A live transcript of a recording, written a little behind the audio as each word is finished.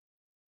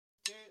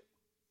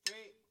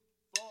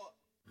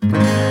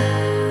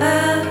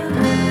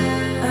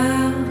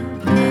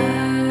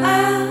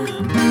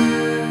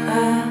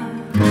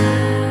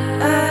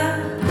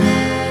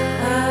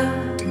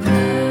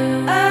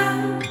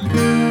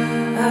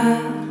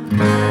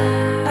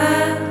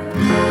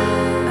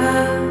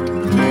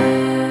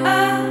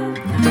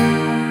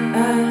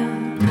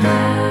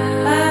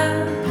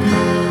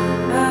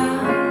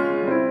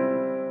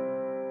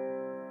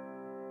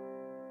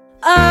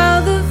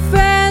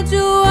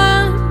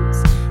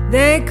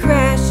they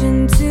crash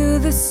into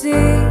the sea.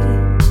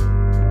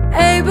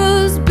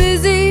 Abel's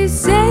busy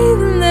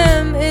saving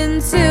them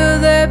until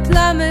they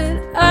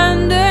plummet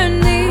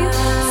underneath.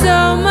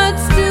 So much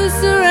to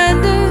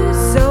surrender,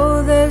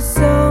 so there's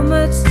so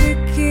much to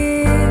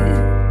keep.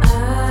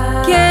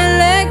 Can't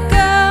let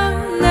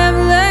go,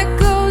 never let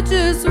go,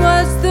 just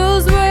watch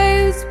those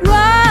waves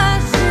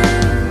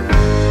washing.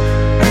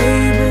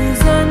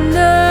 Abel's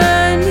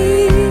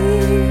underneath.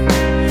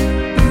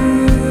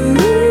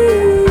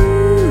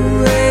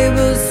 Ooh,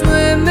 Abel's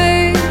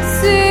swimming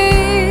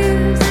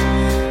seas.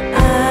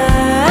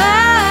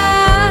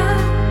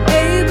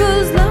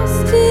 Abel's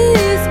lost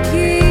his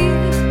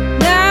keys.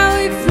 Now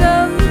he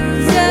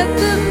floats at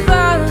the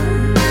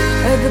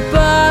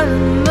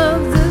bottom of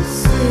the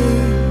sea.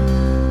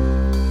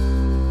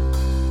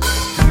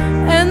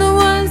 And the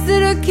ones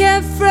that are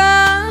kept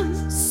from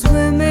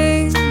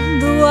swimming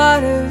the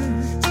water,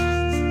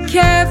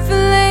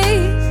 carefully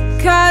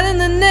caught in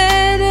the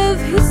net of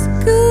his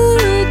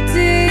good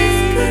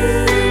deed,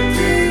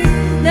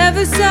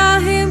 never saw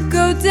him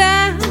go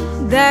down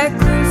that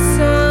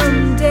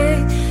gruesome day.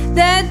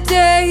 That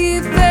day he